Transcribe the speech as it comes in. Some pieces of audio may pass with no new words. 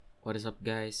What is up,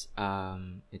 guys?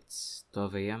 It's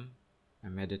 12 a.m.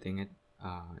 I'm editing it,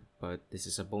 but this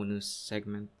is a bonus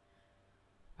segment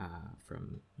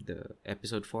from the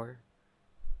episode 4.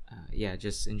 Yeah,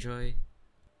 just enjoy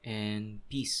and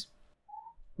peace.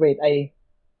 Wait,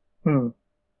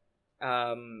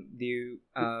 Do you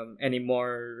any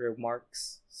more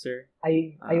remarks, sir?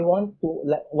 I want to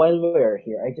like, while we're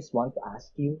here, I just want to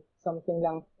ask you something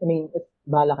lang. I mean, if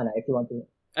bahala ka na if you want to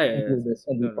Yeah, include this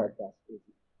in the don't worry. podcast.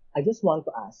 I just want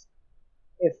to ask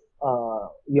if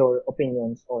your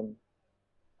opinions on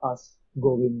us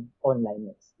going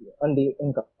online next year, on the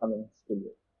incoming school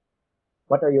year.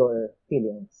 What are your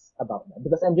feelings about that?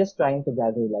 Because I'm just trying to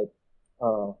gather like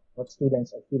what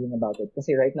students are feeling about it. Because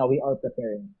right now we are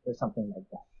preparing for something like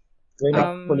that. We're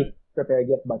not fully Um, prepared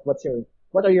yet, but what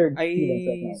are your feelings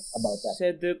right I now about that?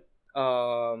 said it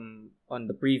on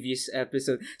the previous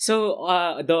episode. So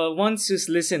the ones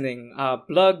who's listening,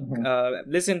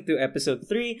 Mm-hmm. listen to episode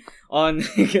 3 on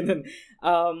ganun.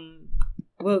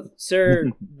 Well, sir,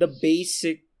 the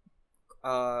basic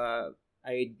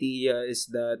idea is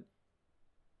that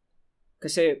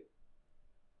kasi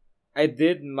I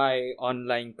did my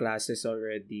online classes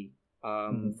already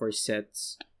Mm-hmm. for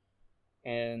sets,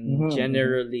 and Mm-hmm. Mm-hmm.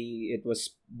 generally it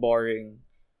was boring.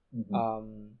 Mm-hmm. Um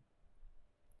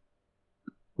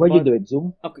Where'd you but do it?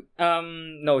 Zoom? okay,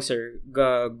 no sir,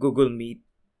 Google Meet.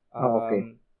 Oh, okay.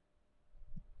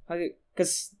 Um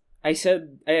cuz I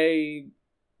said I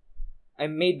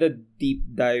made the deep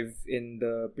dive in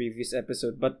the previous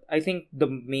episode, but I think the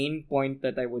main point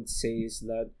that I would say is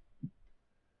that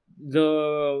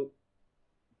the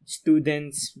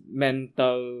students'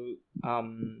 mental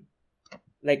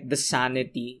like the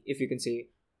sanity, if you can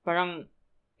say, parang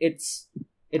it's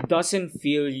it doesn't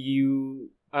feel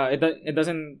you it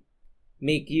doesn't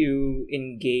make you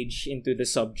engage into the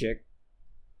subject.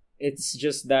 It's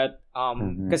just that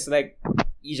Mm-hmm. because like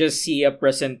you just see a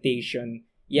presentation,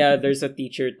 yeah, there's a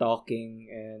teacher talking,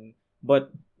 and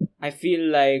but I feel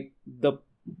like the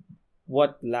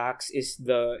what lacks is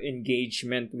the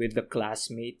engagement with the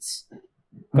classmates,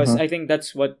 because Mm-hmm. I think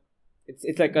that's what it's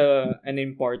like an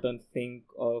important thing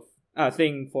of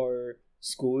thing for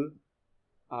school,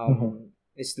 Mm-hmm.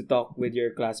 is to talk with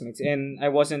your classmates, and I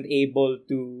wasn't able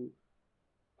to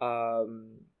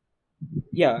um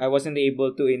I wasn't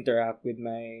able to interact with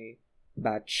my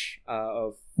batch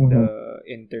of Mm-hmm. the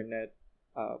internet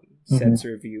Mm-hmm. sets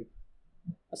review.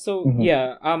 So Mm-hmm.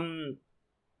 yeah,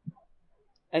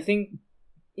 I think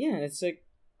it's like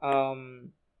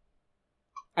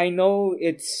I know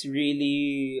it's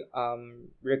really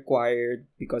required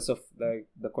because of like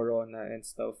the corona and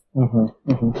stuff, Mm-hmm.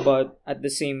 Mm-hmm. but at the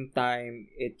same time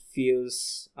it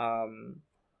feels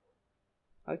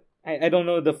I don't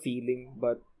know the feeling,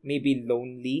 but maybe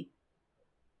lonely,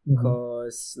 Mm-hmm.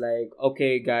 cause like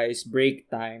okay guys, break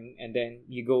time, and then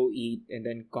you go eat and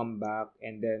then come back,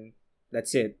 and then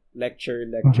that's it, lecture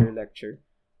Mm-hmm. lecture lecture,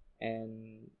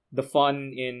 and the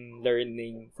fun in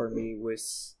learning for me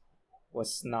was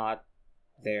not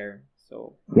there.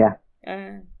 So Yeah.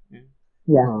 eh, eh.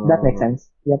 Yeah. That makes Um, sense.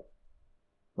 Yep.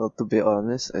 well, to be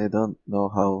honest, I don't know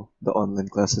how the online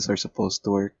classes are supposed to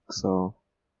work. So,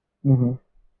 Mm-hmm.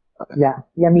 uh, Yeah.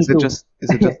 Yeah. Me too. is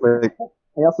it just like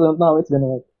I also don't know how it's gonna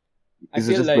work. I is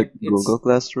it feel just like like Google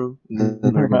Classroom? And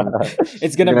then it's we're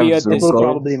gonna gonna be have a It Zoom will Discord.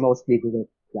 probably calls. mostly be the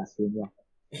classroom. Yeah.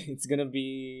 It's gonna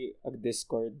be a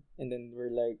Discord, and then we're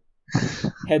like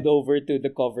head over to the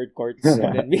covered courts, and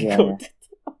Yeah. then we Yeah. go.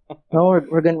 Yeah. No,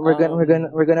 we're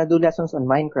gonna do lessons on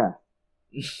Minecraft.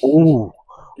 Ooh,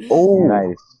 Oh,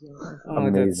 nice. Oh,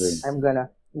 Amazing. that's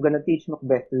I'm gonna teach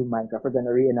Macbeth through Minecraft. We're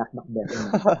gonna reenact Macbeth in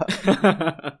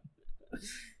Minecraft.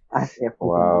 As if we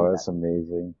can do Wow, that. that's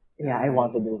amazing. Yeah, I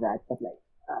want to do that, but like,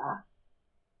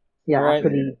 yeah, all right.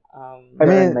 actually, I there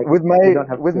are mean, like with we my don't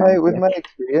have with my plans with yet. my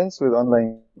experience with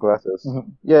online classes, Mm-hmm.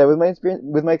 yeah, with my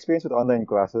experience with online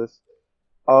classes,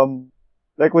 um,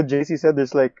 like what JC said,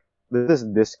 there's this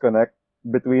disconnect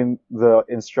between the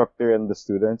instructor and the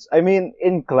students. I mean,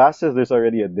 in classes, there's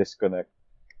already a disconnect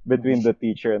between the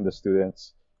teacher and the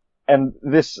students, and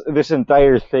this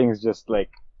entire thing's just like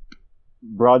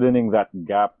broadening that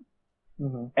gap.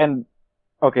 Mm-hmm. And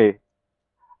okay,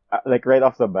 like right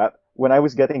off the bat, when I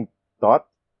was getting taught,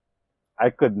 I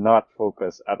could not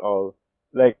focus at all.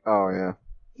 Like, oh yeah.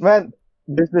 man,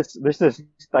 there's this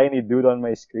tiny dude on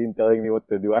my screen telling me what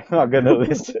to do. I'm not gonna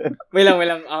listen. wait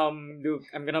lang.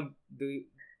 I'm gonna do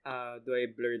I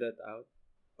blur that out,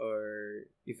 or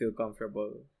you feel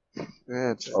comfortable?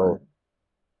 Yeah, it's Oh, fine.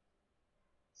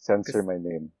 censor 'Cause my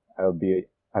name. I'll be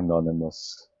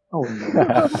anonymous. Oh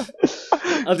no.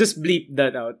 I'll just bleep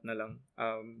that out na lang,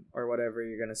 or whatever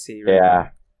you're gonna say right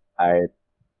Yeah, now. I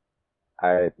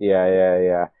Alright,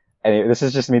 yeah. Anyway, this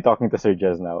is just me talking to Sir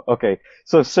Jez now. Okay,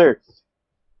 so sir,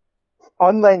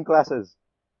 online classes.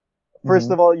 First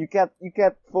Mhm. of all, you can't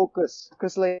focus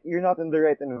because like you're not in the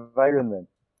right environment.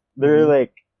 They're Mhm.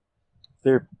 like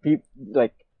they're people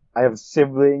like I have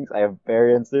siblings, I have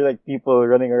parents. They're like people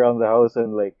running around the house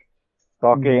and like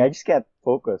talking. I Mhm. just can't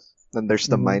focus. Then there's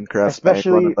the Mhm. Minecraft icon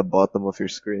Especially at the bottom of your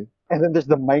screen. and then there's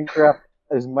the Minecraft.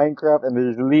 There's Minecraft and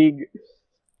there's League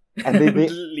and they and then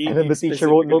League the teacher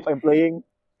won't know if specifically. I'm playing.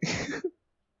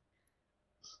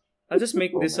 I'll just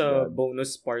make Oh this my a god!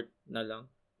 bonus part na lang.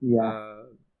 Yeah.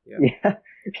 Yeah. Yeah.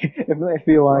 If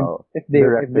you want, Wow. if they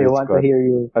Director's want to cut. hear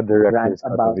you A rant director's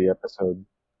cut of about the episode.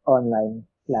 online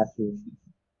classroom.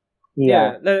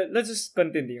 Yeah, Yeah. let's just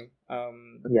continue.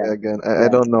 Yeah. Again, I Yeah.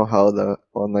 don't know how the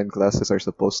online classes are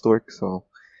supposed to work, so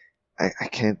I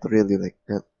can't really like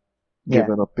give Yeah.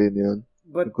 an opinion,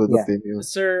 a But good Yeah. opinion.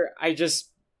 sir, I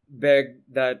just beg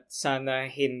that sana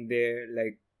hindi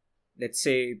like let's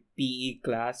say PE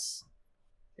class.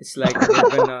 It's like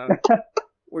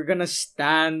we're gonna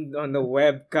stand on the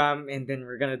webcam and then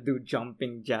we're gonna do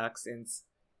jumping jacks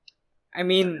I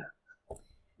mean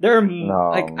there are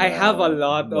No, like I have a man.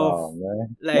 lot No, of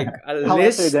man. like a How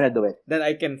else are you list gonna do it? that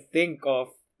I can think of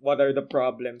what are the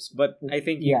problems, but I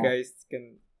think you Yeah. guys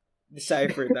can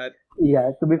decipher that.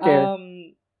 Yeah.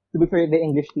 Um To be fair, the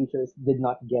English teachers did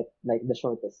not get like the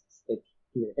shortest stick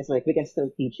here. It's like we can still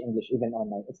teach English even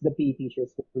online. It's the PE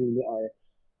teachers who really are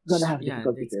gonna have yeah,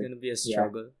 difficulty it's here. gonna be a Yeah.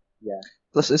 struggle. Yeah.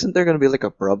 Plus, isn't there gonna be like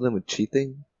a problem with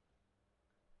cheating?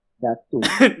 That too.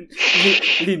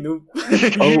 Linoop.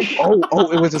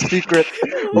 Oh! It was a secret.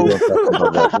 We Oh, don't talk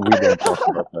about that. We don't talk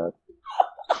about that.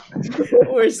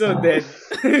 We're so dead.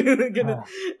 Gonna,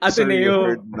 sorry, you Ateneo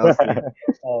heard nothing.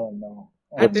 Oh no.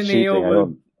 What's cheating?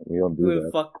 Ateneo We don't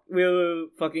do that. will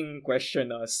fucking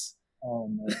question us. Oh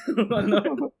no.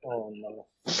 Ano? Oh no.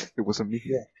 It wasn't me.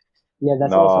 Yeah. Yeah,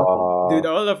 that's also Dude,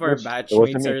 No. all of our Which- it wasn't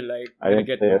batchmates me. are like I gonna didn't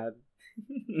get say it. mad.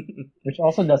 which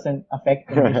also doesn't affect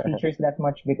English teachers that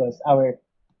much because our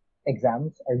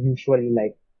exams are usually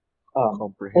like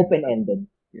Comprehend. open ended.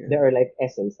 Yeah. There are like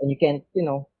essays and you can't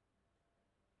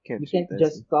Can't you cheat can't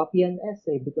just copy an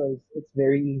essay because it's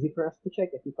very easy for us to check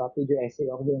if you copied your essay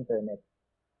off the internet.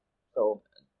 So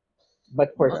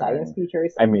but for Well, science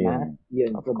teachers I and mean, math,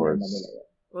 yun of problema course. nila yun.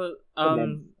 well,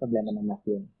 Problema ng math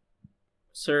yun.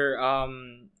 sir,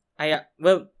 I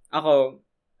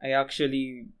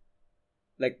actually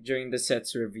like during the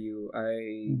sets review,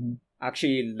 I Mhm.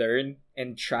 actually learned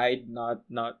and tried not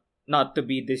to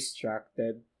be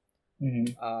distracted.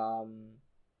 Mhm.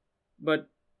 But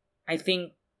I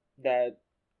think that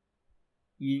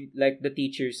you like the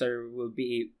teachers will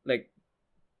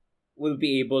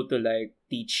be able to like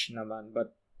teach naman,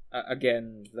 but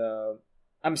again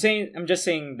I'm just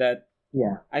saying that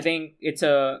Yeah. I think it's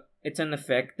an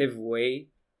effective way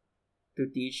to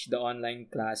teach the online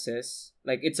classes.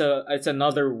 Like it's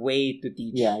another way to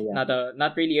teach. Yeah, yeah.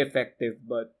 Not really effective,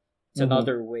 but it's Mhm.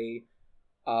 another way.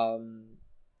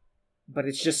 But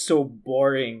it's just so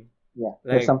boring. Yeah.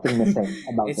 Like There's something missing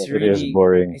about it's it. It is really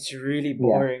boring. It's really Yeah.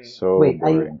 boring. So Wait,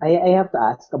 boring. I have to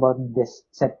ask about this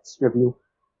sets review.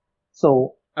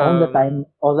 So all the time,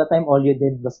 all you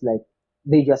did was like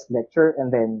they just lecture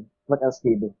and then what else do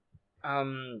you do?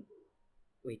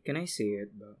 Wait, can I say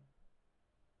it, bro?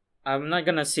 I'm not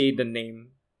gonna say the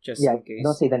name just Yeah, in case.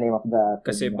 don't say the name of the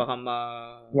Kasi thing, baka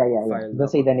Yeah. file Don't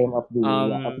say ako. the name of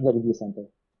the review center.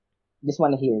 Just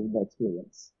want to hear the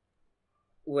experience.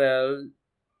 Well,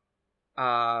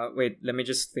 wait, let me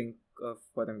just think of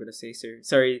what I'm gonna say, sir.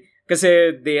 Sorry,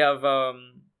 kasi they have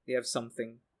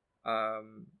something,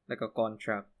 like a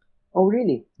contract. Oh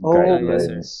really? Oh Yeah, okay. yes,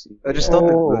 sir. Guidelines. I just don't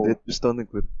include Oh. it. Just don't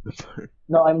include the part.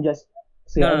 No, I'm just.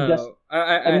 So No, I'm no, just. no.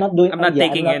 I'm not doing. I'm not yeah,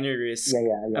 taking I'm not, any risk.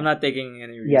 Yeah. I'm not taking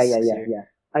any risks. Yeah.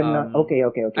 here. I'm not. Um, Okay.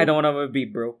 I don't want to be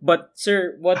broke. But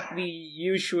sir, what we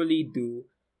usually do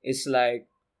is like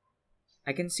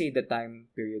I can say the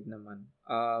time period naman.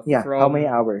 Yeah. From How many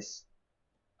hours?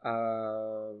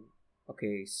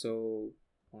 Okay, so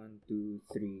 1, 2,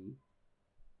 3.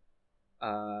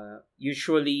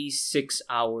 Usually 6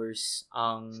 hours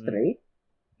ang Straight.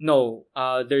 No,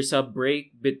 there's a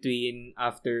break between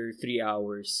after 3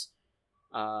 hours.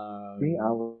 3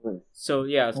 hours. So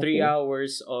yeah, 3 Okay.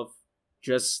 hours of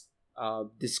just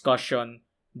discussion,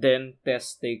 then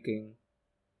test taking,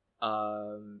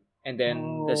 and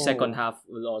then the second Oh. half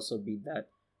will also be that.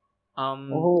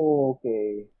 Oh,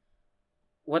 okay.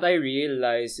 What I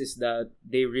realized is that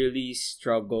they really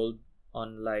struggled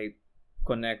on like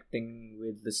connecting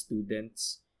with the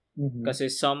students. Mhm. Kasi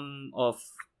some of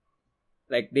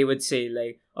like they would say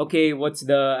like, okay, what's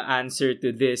the answer to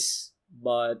this?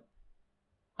 But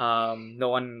no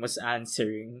one was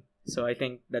answering. So I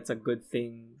think that's a good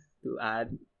thing to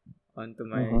add onto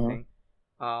my Mhm. thing.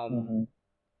 Mhm.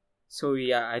 So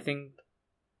yeah, I think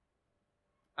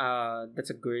that's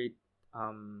a great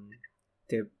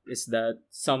tip, is that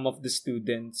some of the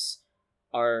students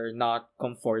are not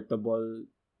comfortable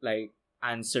like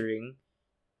answering.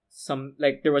 Some,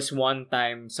 like, there was one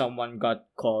time someone got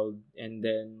called and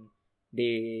then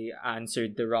they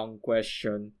answered the wrong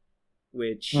question,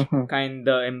 which Mhm. kind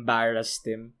of embarrassed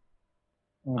him.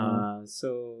 Mhm.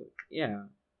 So yeah.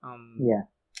 Yeah.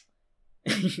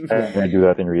 Yeah. I do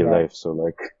that in real Yeah. life, so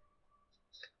like,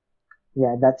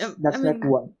 Yeah. I That's like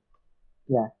mean, one.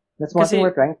 Yeah. That's one thing kasi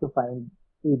we're trying to find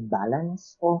a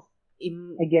balance of,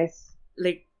 I guess.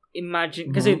 like,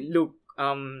 imagine, kasi Mhm. look,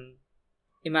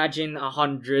 imagine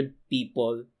 100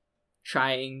 people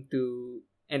trying to,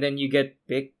 and then you get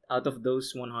picked out of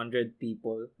those 100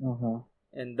 people, Mhm.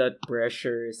 and that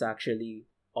pressure is actually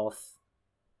off.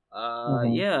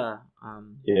 Mhm. Yeah.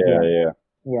 yeah, Yeah. yeah.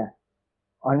 Yeah.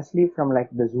 Honestly, from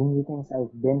like the Zoom meetings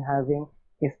I've been having,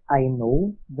 if I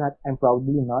know that I'm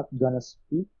probably not gonna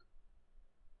speak,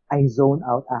 I zone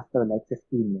out after like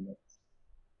 15 minutes.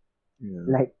 Yeah.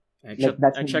 Like, I like check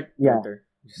that's, I check yeah, Twitter.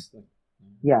 Just like,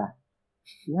 yeah,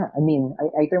 yeah. I mean,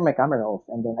 I turn my camera off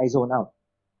and then I zone out.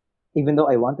 Even though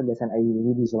I want to listen, I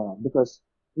really zone out because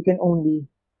we can only,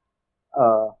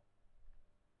 uh,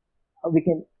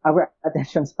 our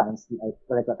attention spans,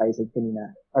 like what I said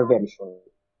kanina, are very short.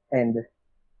 And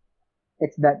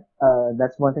it's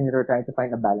that's one thing that we're trying to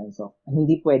find a balance of.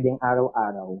 Hindi pwedeng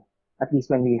araw-araw, at least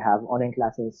when we have online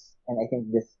classes, and I think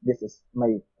this is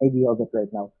my idea of it right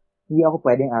now. Hindi ako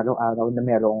pwedeng araw-araw na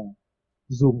merong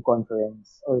Zoom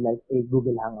conference or like a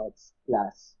Google Hangouts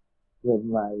class with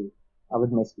my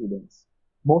students.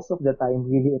 Most of the time,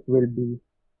 really, it will be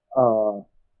uh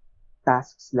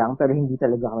tasks lang, pero hindi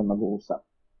talaga kami mag-uusap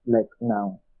like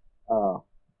now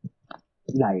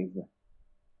live yeah.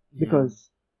 because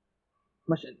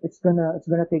it's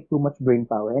gonna take too much brain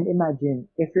power. And imagine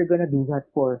if you're gonna do that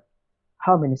for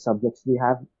how many subjects do you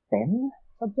have? 10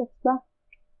 subjects ba?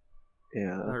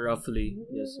 Yeah. Roughly,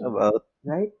 yes, sir. About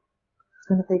Right?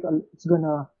 It's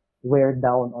gonna wear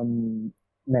down on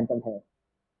mental health.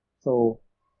 So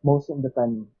most of the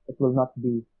time it will not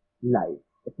be live.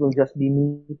 It will just be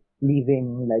me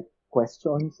leaving like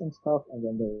questions and stuff, and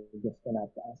then they're just gonna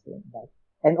have to answer that.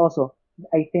 And also,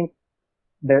 I think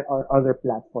there are other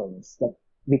platforms that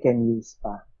we can use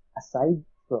aside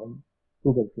from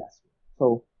Google Classroom. So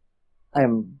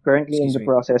I'm currently in Excuse the me.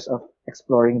 process of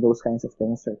exploring those kinds of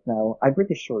things right now. I'm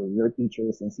pretty sure your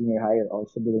teachers in senior high are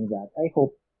also doing that. I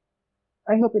hope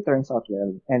it turns out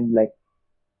well. And like,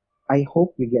 I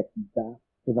hope we get back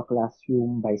to the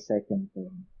classroom by second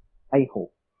term. I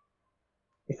hope.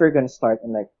 If we're gonna start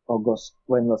in like August,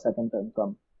 when will second term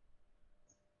come?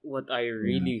 What I yeah.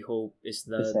 really hope is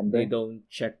that they December? don't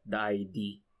check the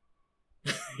ID.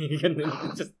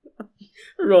 Ganun, just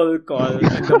roll call in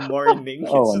the morning.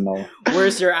 Oh no.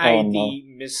 Where's your Oh no.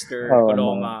 ID, Mr. Oh no.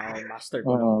 Coloma or Master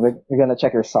Coloma? We're gonna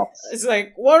check your socks. It's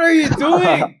like, what are you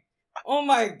doing? Oh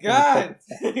my god!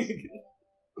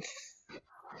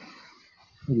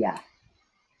 Yeah.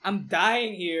 I'm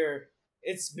dying here.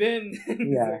 It's been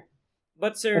Yeah.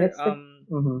 but And sir, it's the,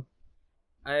 mm-hmm.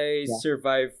 I Yeah.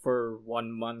 survived for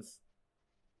 1 month.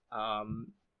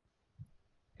 Um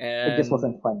It just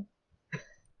wasn't and fun.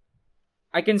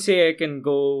 I can say I can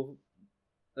go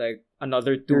like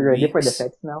another two You're ready for the weeks.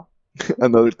 sets now?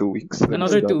 another 2 weeks. then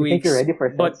Another it's 2 done. You think weeks. you're ready for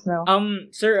But sets now?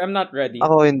 sir, I'm not ready.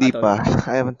 Ako hindi at all. pa.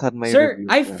 I haven't had my Sir, reviews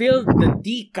I yet. failed the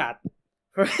DCAT.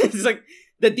 It's like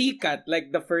the DCAT,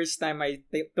 like the first time I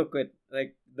took it,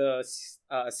 like the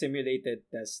simulated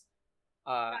test.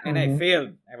 And I Mhm.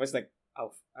 failed. I was like,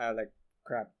 oh, like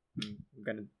crap. I'm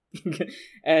gonna,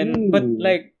 but Ooh.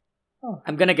 like Oh.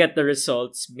 I'm gonna get the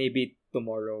results maybe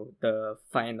tomorrow, the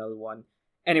final one.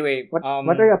 Anyway, What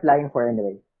are you applying for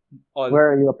anyway? all Where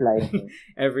are you applying for?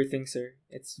 everything, sir.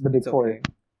 The Big it's Four. okay.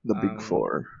 The Big Um,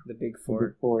 Four. The Big The Big Four.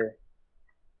 Four.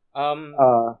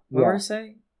 What Yeah. was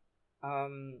I?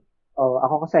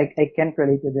 Ako kasi I can't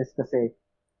relate to this kasi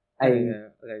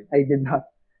Like, I did not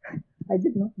I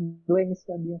did not do any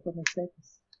studying for my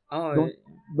sets. oh,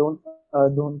 Don't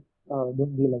don't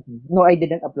don't be like me. No, I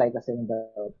didn't apply kasi in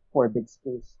the 4 big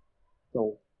schools.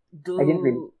 So I didn't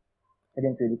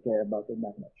really care about it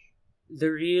that much. the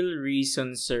real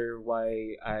reason, sir,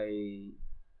 why I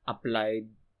applied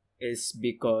is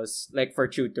because, like, for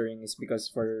tutoring, is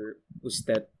because for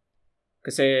Ustet.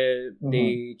 Kasi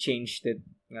they changed it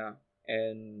nga.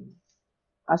 And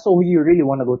So you really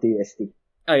want to go to UST?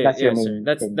 That's your yes, sir. main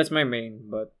That's thing. that's my main,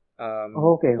 but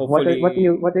Okay. hopefully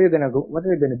What are you gonna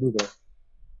do there?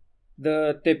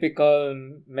 the typical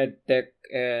medtech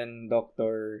and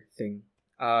doctor thing.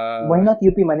 Why not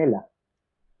UP Manila?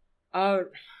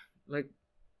 Like,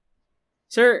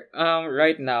 sir,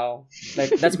 right now,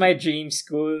 like that's my dream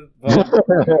school, but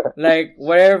like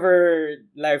wherever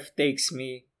life takes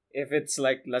me, if it's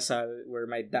like LaSalle, where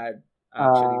my dad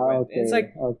actually went, Okay, it's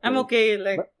like okay. I'm okay.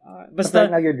 Like, But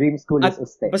right now basta your dream school is at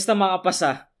Uste. basta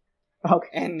makapasa Okay.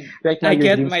 and Right now I your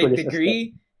get dream my school is Uste.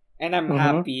 degree and I'm Mhm.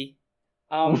 happy.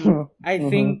 I Mhm.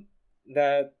 think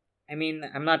that I mean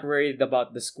I'm not worried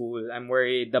about the school. I'm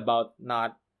worried about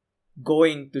not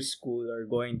going to school or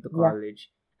going to Yeah.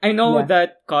 college. I know Yeah.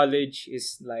 that college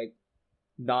is like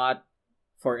not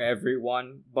for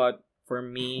everyone, but for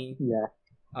me, Yeah.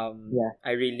 Yeah.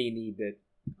 I really need it.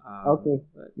 Okay.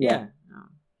 But Yeah. yeah.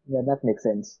 Yeah, that makes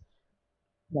sense.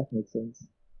 That makes sense.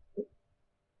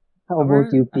 How Our,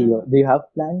 about you, Pio? Do you have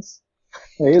plans?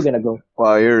 Where are you gonna go?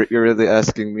 Wow, you're really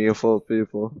asking me of all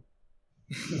people.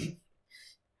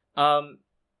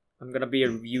 I'm gonna be a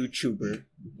YouTuber.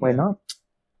 Why Yeah. not?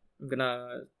 I'm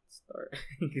gonna start.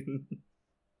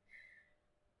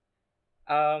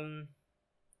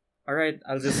 All right.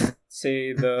 I'll just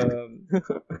say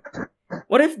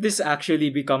What if this actually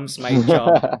becomes my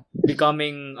job,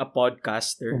 becoming a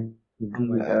podcaster? Oh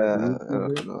my god. I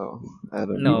don't know. I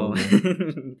don't No.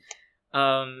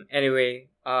 know. Anyway,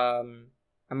 I'm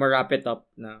gonna wrap it up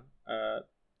now.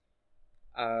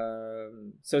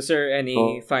 So sir, any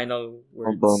Don't final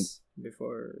don't words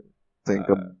before think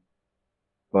uh,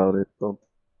 about it. Don't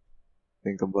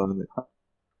think about it.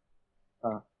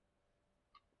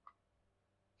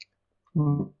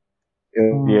 Mm,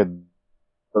 Yeah,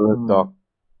 let's talk.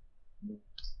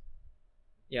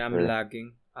 yeah, I'm Sure. lagging.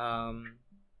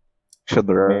 Should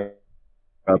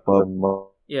wrap up.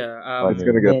 Yeah, It's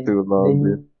gonna get too long,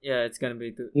 dude. yeah, it's gonna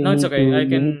be too. You No, it's need okay. to- I you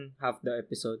can have the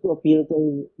episode. to appeal to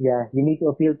you need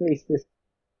to appeal to a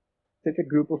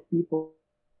specific group of people.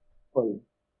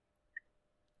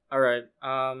 All right.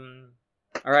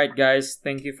 All right, guys.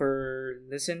 Thank you for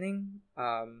listening.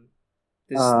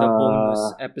 This is the bonus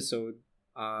episode.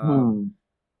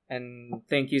 And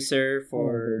thank you, sir,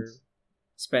 for goodness.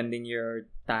 spending your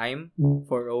time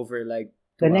for over like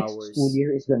The 2 next hours. school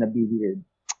year is gonna be weird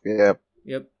Yep.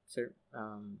 Yep, sir.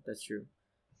 That's true.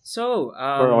 So,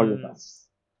 for all of us.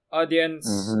 audience,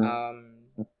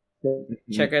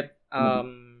 check it.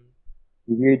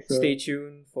 Weird for Stay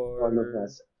tuned all of for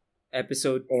us.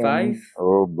 episode And- 5.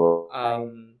 Oh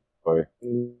boy.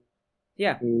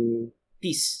 Yeah. Eh,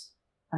 Peace.